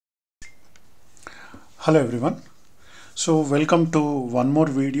Hello everyone. So welcome to one more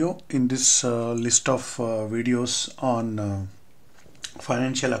video in this list of videos on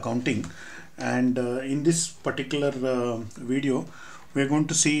financial accounting, and in this particular video we are going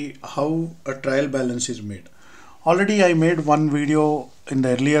to see how a trial balance is made. Already I made one video in the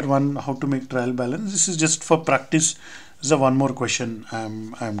earlier one how to make trial balance. This is just for practice. This is a one more question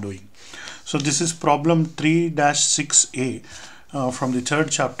I'm doing. So this is problem 3-6a from the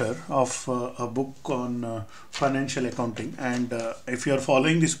third chapter of a book on financial accounting, and if you are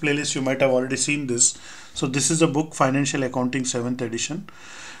following this playlist you might have already seen this. So this is a book, Financial Accounting 7th edition,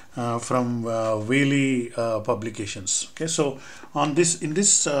 from Whaley publications. Okay, so on this, in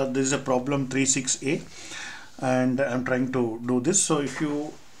this there is a problem 3-6a, and I'm trying to do this. So if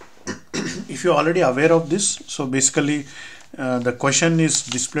you if you're already aware of this, so basically the question is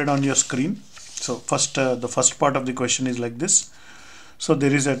displayed on your screen. So first the first part of the question is like this. So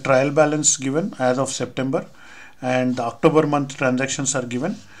there is a trial balance given as of September, and the October month transactions are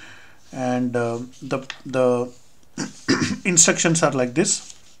given, and the instructions are like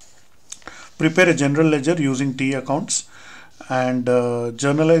this: prepare a general ledger using T accounts, and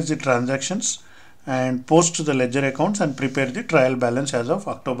journalize the transactions, and post the ledger accounts, and prepare the trial balance as of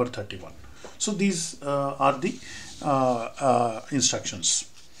October 31. So these are the instructions.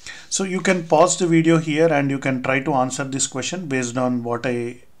 So you can pause the video here and you can try to answer this question based on what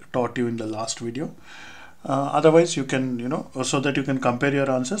I taught you in the last video. Otherwise you can, so that you can compare your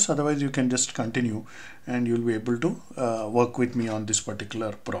answers. Otherwise you can just continue and you'll be able to work with me on this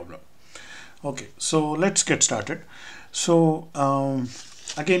particular problem. Okay, so let's get started. So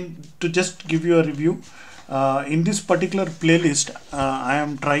again, to just give you a review, in this particular playlist I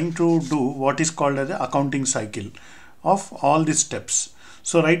am trying to do what is called as the accounting cycle of all these steps.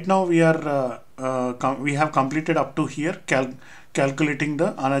 So right now we are we have completed up to here, calculating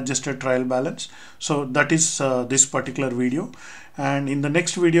the unadjusted trial balance. So that is this particular video, and in the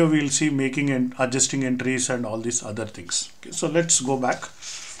next video we will see making and adjusting entries and all these other things. Okay, so let's go back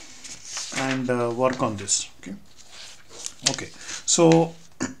and work on this. Okay, so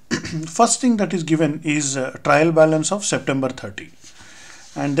first thing that is given is trial balance of September 30,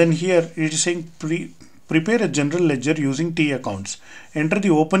 and then here it is saying prepare a general ledger using T accounts. Enter the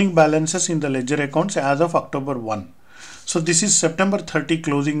opening balances in the ledger accounts as of October 1. So this is September 30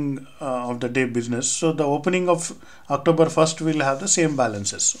 closing of the day business. So the opening of October 1st will have the same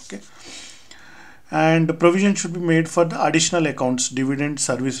balances. Okay, and provision should be made for the additional accounts, dividend,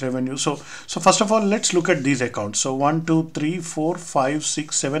 service revenue. So first of all, let's look at these accounts. So 1, 2, 3, 4, 5,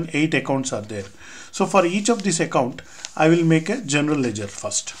 6, 7, 8 accounts are there. So for each of this account I will make a general ledger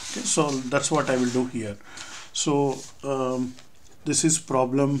first. Okay, so that's what I will do here. So this is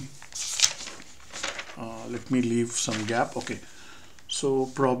problem, let me leave some gap. Okay, so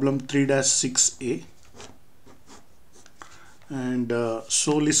problem 3-6a, and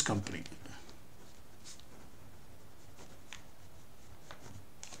Solis company.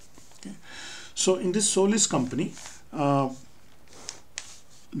 Okay, so in this Solis company,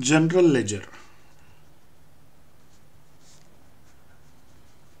 general ledger.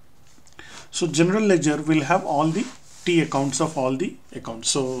 So general ledger will have all the T accounts of all the accounts.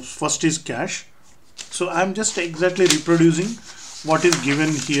 So first is cash. So I'm just exactly reproducing what is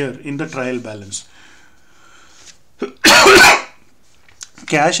given here in the trial balance.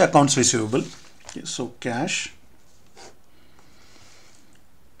 Cash, accounts receivable. Okay, so cash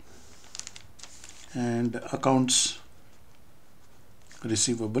and accounts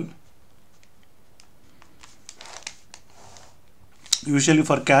receivable. Usually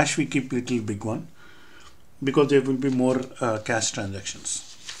for cash we keep little big one because there will be more cash transactions.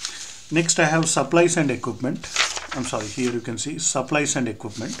 Next I have supplies and equipment. I'm sorry, here you can see supplies and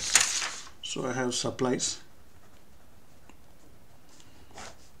equipment. So I have supplies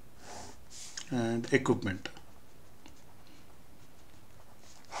and equipment.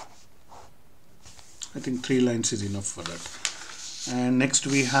 I think 3 lines is enough for that. And next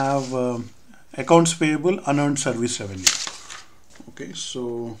we have accounts payable, unearned service revenue. Okay,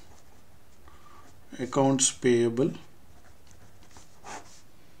 so accounts payable,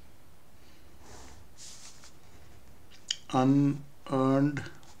 unearned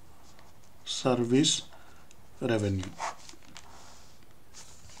service revenue,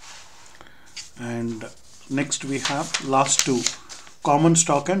 and next we have last two, common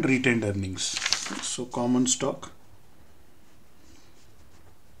stock and retained earnings. Okay, so common stock,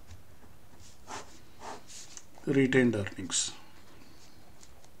 retained earnings.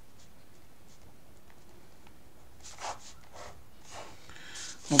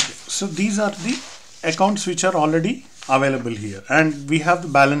 Okay, so these are the accounts which are already available here, and we have the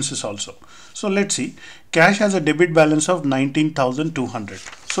balances also. So let's see, cash has a debit balance of 19,200.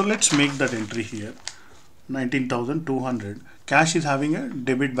 So let's make that entry here, 19,200. Cash is having a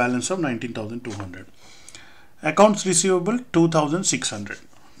debit balance of 19,200. Accounts receivable 2,600.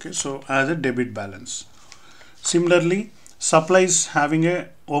 Okay, so as a debit balance. Similarly, supplies having a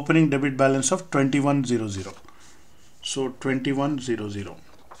opening debit balance of 2100. So 2100.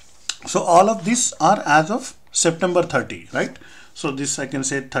 So all of these are as of September 30, right? So this I can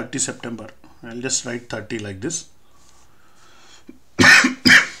say 30 September. I'll just write 30 like this.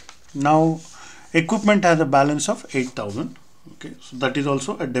 Now equipment has a balance of 8,000. Okay, so that is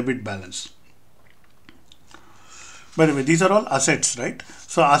also a debit balance. By the way, these are all assets, right?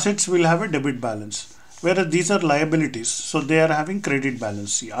 So assets will have a debit balance, whereas these are liabilities, so they are having credit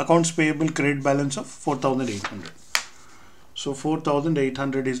balance. See, accounts payable credit balance of 4,800. So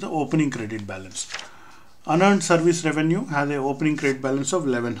 4,800 is the opening credit balance. Unearned service revenue has a opening credit balance of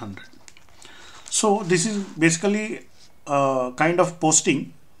 1,100. So this is basically kind of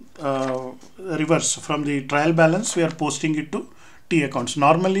posting reverse from the trial balance. We are posting it to T accounts.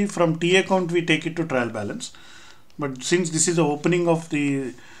 Normally from T account we take it to trial balance, but since this is the opening of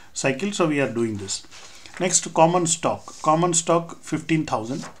the cycle, so we are doing this. Next, common stock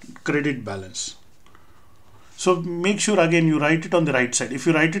 15,000 credit balance. So make sure again you write it on the right side. If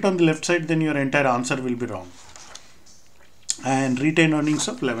you write it on the left side, then your entire answer will be wrong. And retained earnings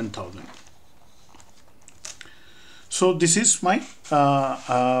of 11,000. So this is my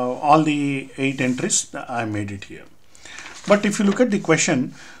all the 8 entries that I made it here. But if you look at the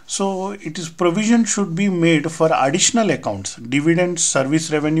question, so it is provision should be made for additional accounts: dividends,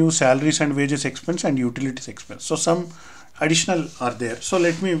 service revenue, salaries and wages expense, and utilities expense. So some additional are there. So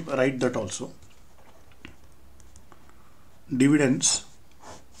let me write that also. Dividends,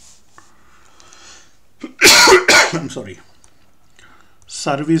 I'm sorry,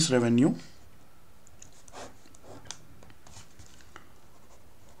 service revenue,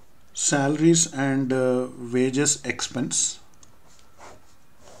 salaries and wages expense,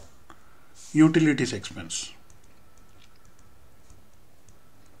 utilities expense.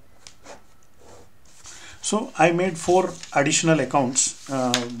 So I made 4 additional accounts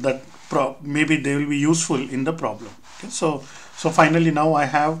that maybe they will be useful in the problem. Okay, so finally now I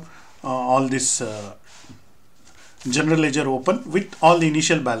have all this general ledger open with all the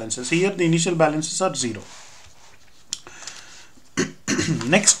initial balances. Here the initial balances are 0.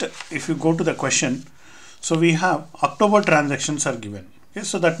 Next, if you go to the question, so we have October transactions are given. Okay,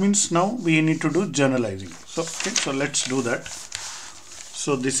 so that means now we need to do journalizing. So okay, so let's do that.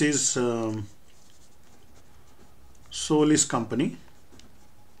 So this is Solis company,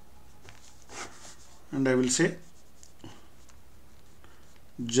 and I will say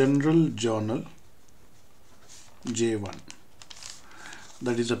general journal J1.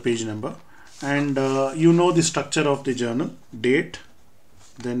 That is a page number, and you know the structure of the journal: date,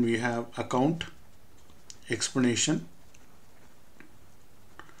 then we have account, explanation,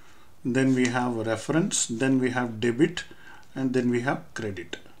 then we have reference, then we have debit, and then we have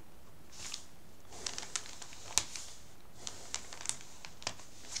credit.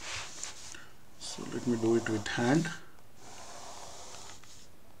 So let me do it with hand.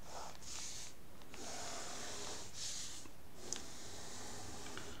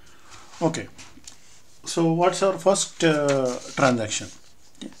 Okay, so what's our first transaction?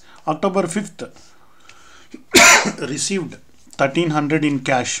 October 5th received 1,300 in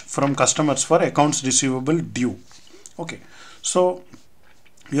cash from customers for accounts receivable due. Okay, so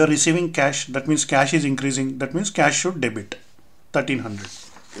you are receiving cash, that means cash is increasing, that means cash should debit 1,300.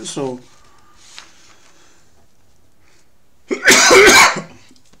 Okay, so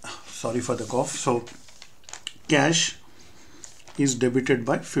sorry for the cough. So cash is debited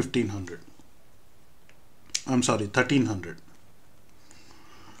by 1,500. I'm sorry, 1,300.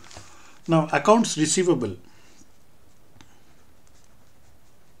 Now accounts receivable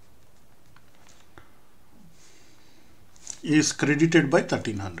is credited by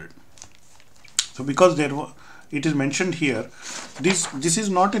 1,300. So because it is mentioned here, this is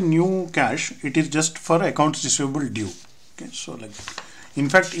not a new cash, it is just for accounts receivable due. Okay, so like, in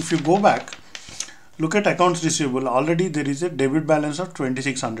fact, if you go back, look at accounts receivable, already there is a debit balance of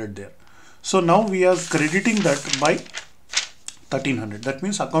 2,600 there. So now we are crediting that by 1,300. That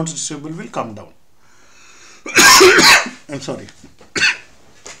means accounts receivable will come down. I'm sorry.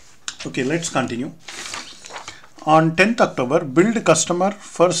 Okay, let's continue. On 10th October, billed customer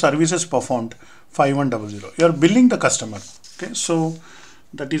for services performed 5100. You are billing the customer. Okay, so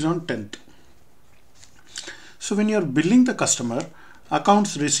that is on 10th. So when you are billing the customer,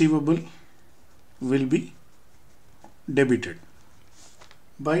 accounts receivable will be debited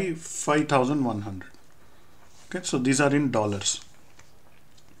by 5,100. Okay, so these are in dollars.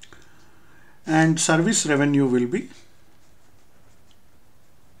 And service revenue will be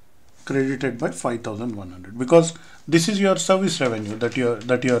credited by 5,100 because this is your service revenue that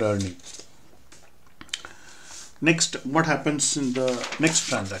you're earning. Next, what happens in the next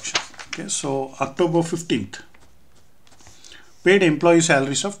transaction? Okay, so October 15th, paid employee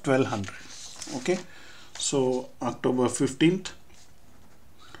salaries of 1,200. Okay, so October 15th,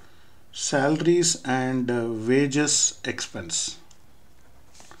 salaries and wages expense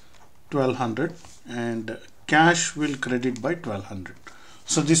 1,200 and cash will credit by 1,200.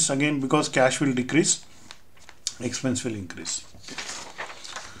 So this again, because cash will decrease, expense will increase.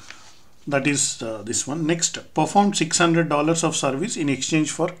 That is this one. Next, performed $600 of service in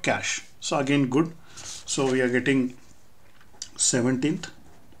exchange for cash. So again, good. So we are getting 17th.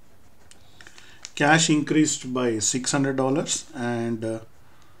 Cash increased by $600 and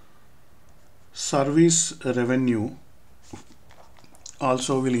service revenue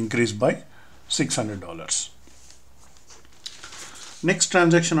also will increase by $600. Next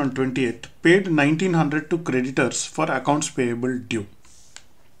transaction on 28th, paid 1,900 to creditors for accounts payable due.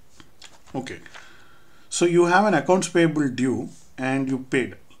 Okay, so you have an accounts payable due and you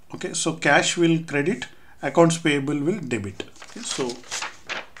paid. Okay, so cash will credit, accounts payable will debit. Okay,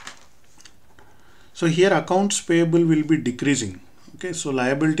 so here accounts payable will be decreasing. Okay, so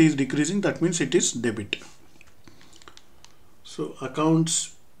liability is decreasing, that means it is debit. So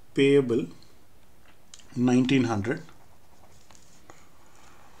accounts payable 1,900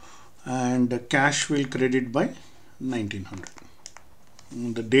 and cash will credit by 1,900.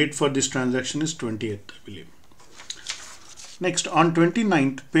 The date for this transaction is 28th, I believe. Next, on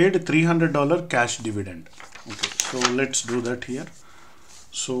 29th, paid $300 cash dividend. Okay, so let's do that here.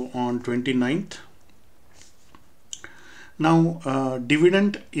 So on 29th, now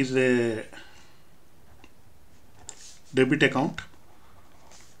dividend is a debit account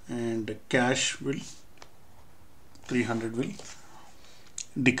and cash will 300 will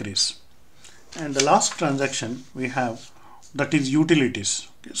decrease. And the last transaction we have, that is utilities.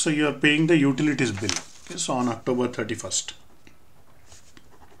 Okay, so you are paying the utilities bill. Okay, so on October 31st.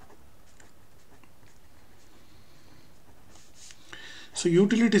 So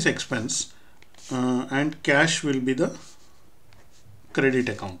utilities expense and cash will be the credit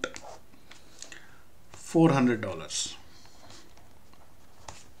account, $400.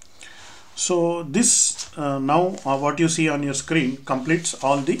 So this now what you see on your screen completes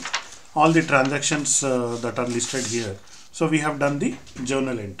all the transactions that are listed here. So we have done the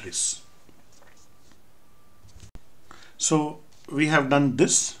journal entries. So we have done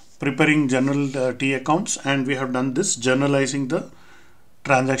this, preparing general T accounts, and we have done this, journalizing the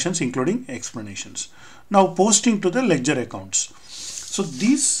transactions including explanations. Now posting to the ledger accounts. So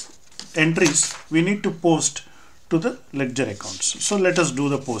these entries we need to post to the ledger accounts. So let us do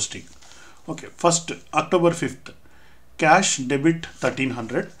the posting. Okay, first October 5th, cash debit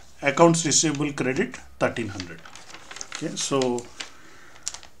 1,300, accounts receivable credit 1,300. Okay, so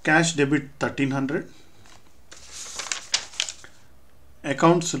cash debit 1,300,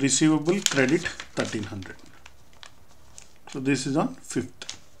 accounts receivable credit 1,300. So this is on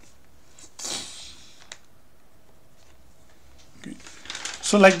 5th. Okay.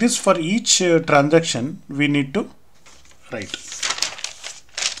 So like this, for each transaction we need to write.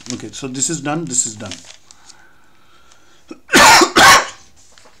 Okay, so this is done, this is done.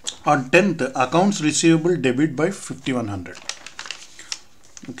 On 10th, accounts receivable debit by 5,100.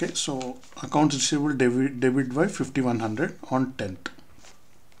 Okay, so accounts receivable debit by 5,100 on 10th.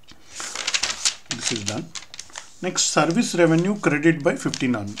 This is done. Next, service revenue credit by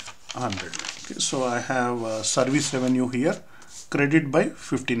 1,500. Okay, so I have service revenue here, credit by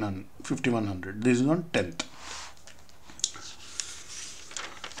 5,100. This is on 10th.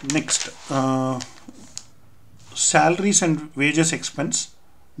 Next, salaries and wages expense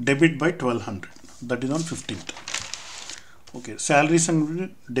debit by 1,200. That is on 15th. Okay, salaries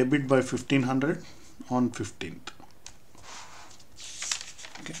and debit by 1,500 on 15th.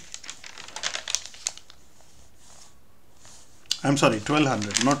 Okay, I'm sorry,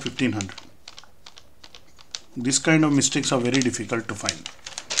 1,200, not 1,500. This kind of mistakes are very difficult to find.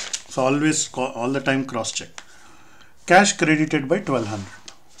 So always, all the time cross check. Cash credited by 1,200.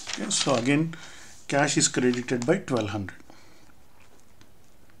 Okay, so again, cash is credited by 1,200.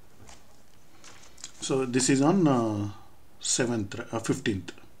 So this is on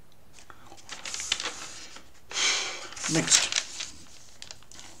 15th. Next,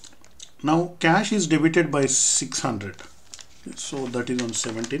 now cash is debited by 600. So that is on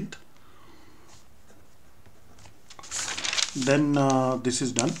 17th. Then this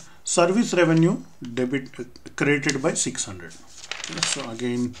is done. Service revenue credited by 600. Okay, so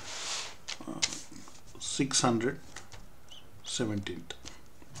again 600 17th.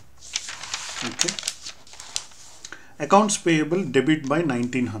 Okay. Accounts payable debit by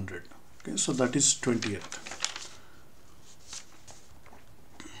 1900. Okay, so that is 20th.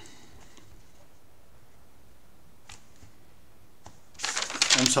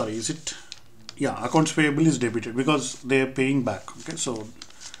 I'm sorry, is it? Yeah, accounts payable is debited because they are paying back. Okay, so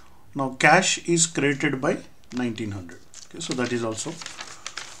now cash is credited by 1900. Okay, so that is also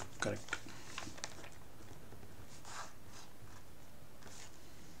correct.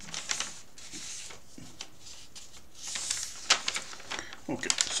 Okay,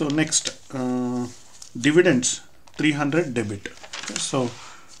 so next dividends 300 debit. Okay, so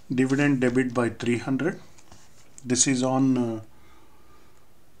dividend debit by 300. This is on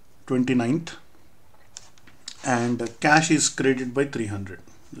 29th, and cash is credited by 300.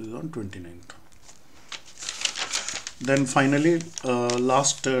 This is on 29th. Then finally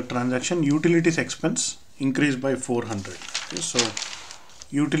last transaction, utilities expense increased by 400. Okay, so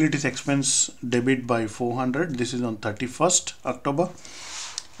utilities expense debit by 400. This is on 31st October,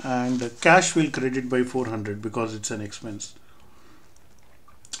 and cash will credit by 400 because it's an expense.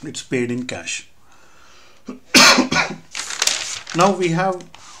 It's paid in cash. Now we have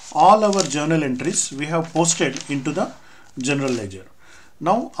all our journal entries we have posted into the general ledger.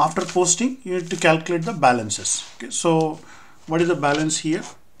 Now after posting, you need to calculate the balances. Okay, so what is the balance here?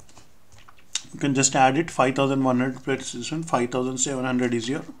 You can just add it. 5100 plus 5700 is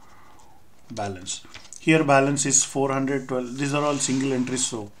your balance. Here balance is 412. These are all single entries,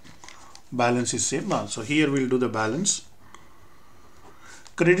 so balance is same. So here we'll do the balance.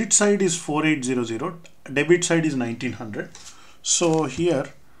 Credit side is 4800, debit side is 1900. So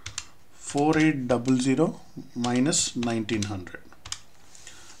here 4800 minus 1900.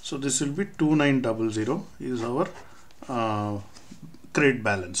 So this will be 2900 is our credit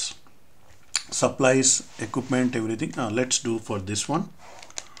balance. Supplies, equipment, everything. Let's do for this one.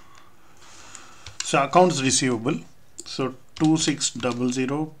 So accounts receivable. So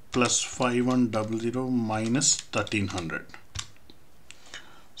 2600 plus 5100 minus 1300.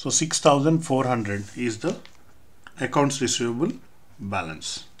 So 6400 is the accounts receivable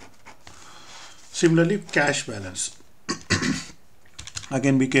balance. Similarly, cash balance.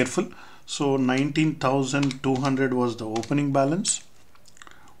 Again, be careful. So 19,200 was the opening balance,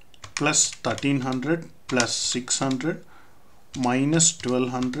 plus 1300 plus 600 minus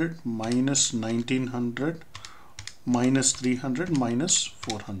 1200 minus 1900 minus 300 minus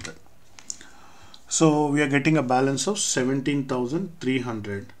 400. So we are getting a balance of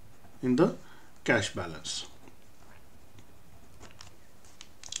 17,300 in the cash balance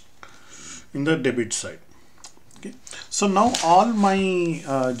in the debit side. Okay, so now all my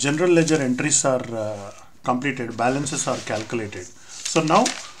general ledger entries are completed, balances are calculated. So now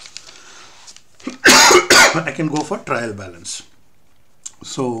I can go for trial balance.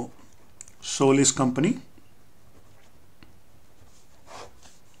 So Solis company.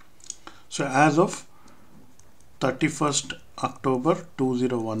 So as of 31st October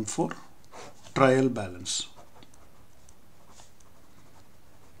 2014, trial balance.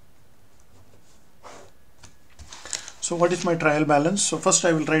 So what is my trial balance? So first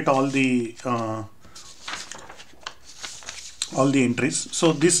I will write all the entries.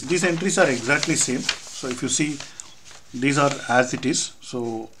 So these entries are exactly same. So if you see, these are as it is.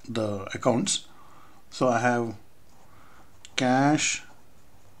 So the accounts. So I have cash,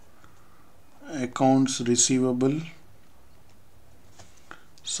 accounts receivable,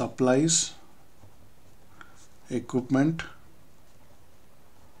 supplies, equipment,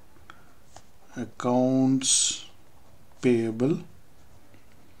 accounts payable,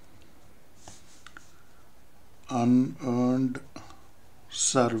 unearned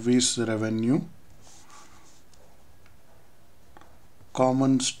service revenue,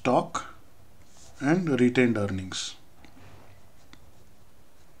 common stock, and retained earnings.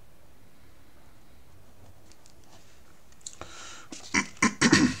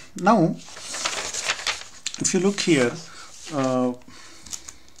 Now, if you look here,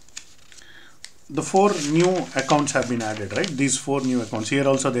 the 4 new accounts have been added, right? These 4 new accounts here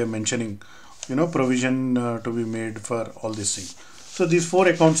also they are mentioning, provision to be made for all these things. So these 4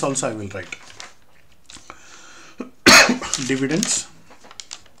 accounts also I will write. Dividends,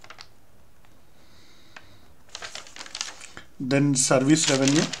 then service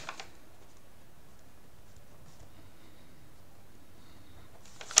revenue,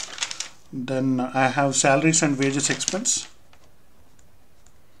 then I have salaries and wages expense,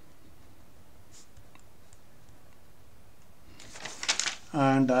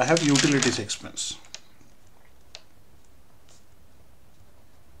 and I have utilities expense.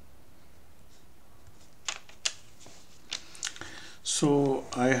 So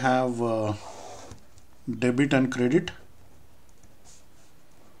I have debit and credit.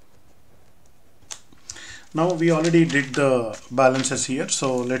 Now we already did the balances here,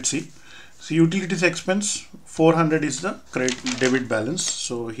 so let's see. So utilities expense 400 is the debit balance,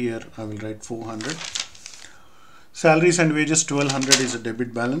 so here I will write 400. Salaries and wages 1200 is a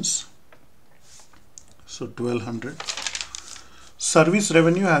debit balance, so 1200. Service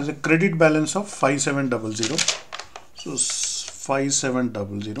revenue has a credit balance of 5700, so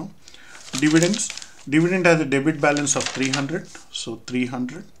 5700. Dividend has a debit balance of 300, so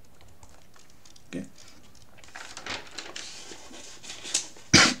 300. Okay.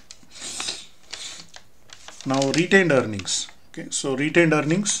 Now retained earnings. Okay, so retained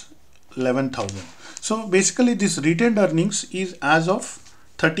earnings 11,000. So basically this retained earnings is as of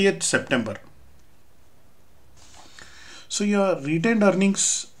 30th September. So your retained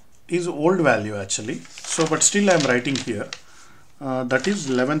earnings is old value actually. So but still I am writing here that is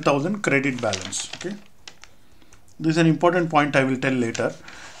 11,000 credit balance. Okay. This is an important point I will tell later.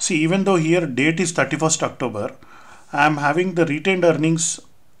 See, even though here date is 31st October, I am having the retained earnings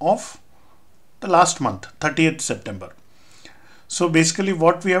of the last month, 30th September. So basically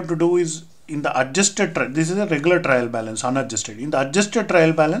what we have to do is in the adjusted, this is a regular trial balance, unadjusted. In the adjusted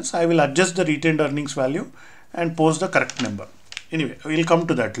trial balance, I will adjust the retained earnings value and post the correct number. Anyway, we will come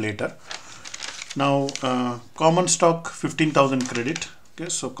to that later. Now common stock 15,000 credit. Okay,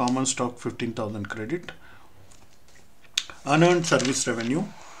 so common stock 15,000 credit. Unearned service revenue.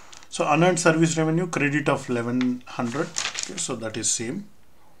 So unearned service revenue credit of 1100. Okay, so that is same.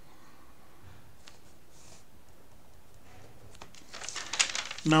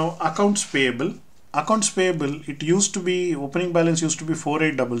 Now accounts payable. Accounts payable, it used to be, opening balance used to be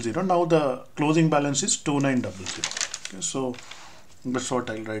 4800. Now the closing balance is 2900. Okay, so that's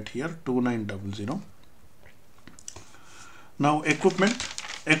what I'll write here, 2900. Now equipment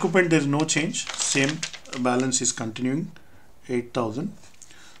there is no change, same balance is continuing, 8000.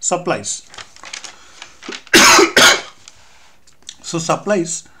 Supplies. So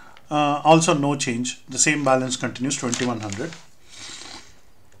supplies also no change, the same balance continues, 2100.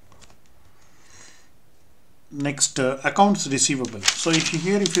 Next accounts receivable. So if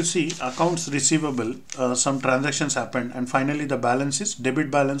you see accounts receivable, some transactions happened and finally the balance is debit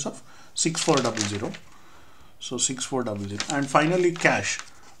balance of 6400. So 6400, and finally cash,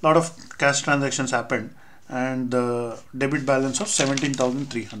 lot of cash transactions happened and the debit balance of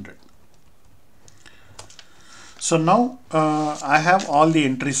 17,300. So now I have all the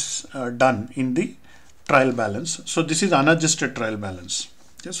entries done in the trial balance. So this is unadjusted trial balance.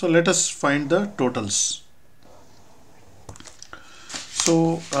 Okay, so let us find the totals.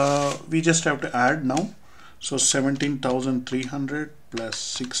 So we just have to add now. So 17,300 plus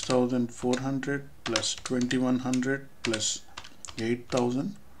 6,400 plus 2,100 plus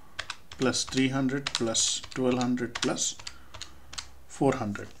 8,000 plus 300 plus 1,200 plus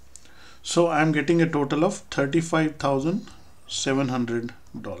 400. So I am getting a total of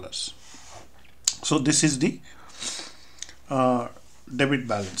 $35,700. So this is the debit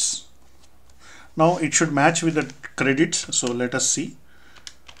balance. Now it should match with the credits. So let us see.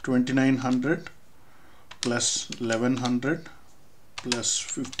 2,900 plus 1,100 plus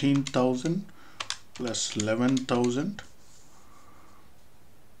 15,000 plus 11,000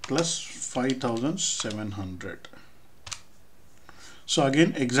 plus 5,700. So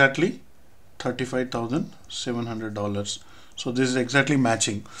again exactly $35,700. So this is exactly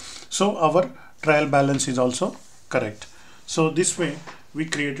matching. So our trial balance is also correct. So this way we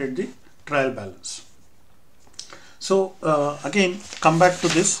created the trial balance. So again come back to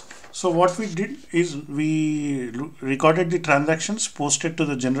this. So what we did is we recorded the transactions, posted to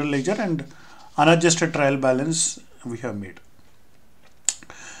the general ledger, and unadjusted trial balance we have made.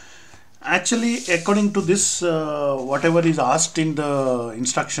 Actually, according to this, whatever is asked in the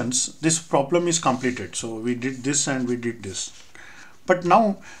instructions, this problem is completed. So we did this and we did this. But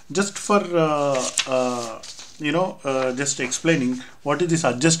now just for just explaining what is this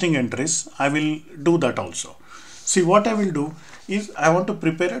adjusting entries, I will do that also. See, what I will do is I want to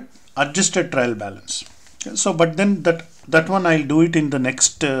prepare an adjusted trial balance. Okay, so but then that one I'll do it in the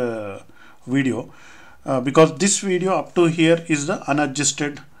next video, because this video up to here is the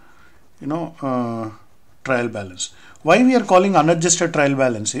unadjusted trial balance. Why we are calling unadjusted trial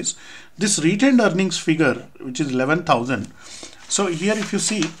balance is this retained earnings figure, which is 11,000. So here if you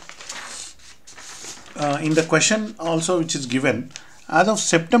see in the question also which is given, as of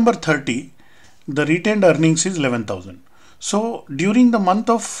September 30 the retained earnings is 11,000. So during the month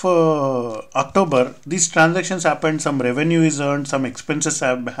of October, these transactions happened, some revenue is earned, some expenses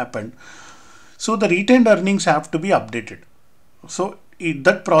have happened. So the retained earnings have to be updated. So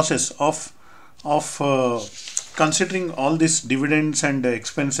that process of considering all these dividends and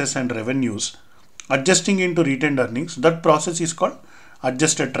expenses and revenues, adjusting into retained earnings, that process is called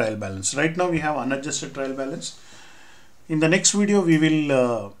adjusted trial balance. Right now we have unadjusted trial balance. In the next video we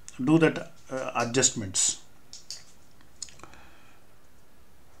will do that adjustments.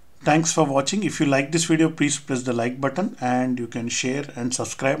 Thanks for watching. If you like this video, please press the like button, and you can share and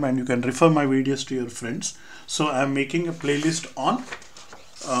subscribe, and you can refer my videos to your friends. So I am making a playlist on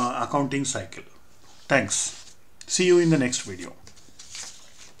accounting cycle. Thanks. See you in the next video.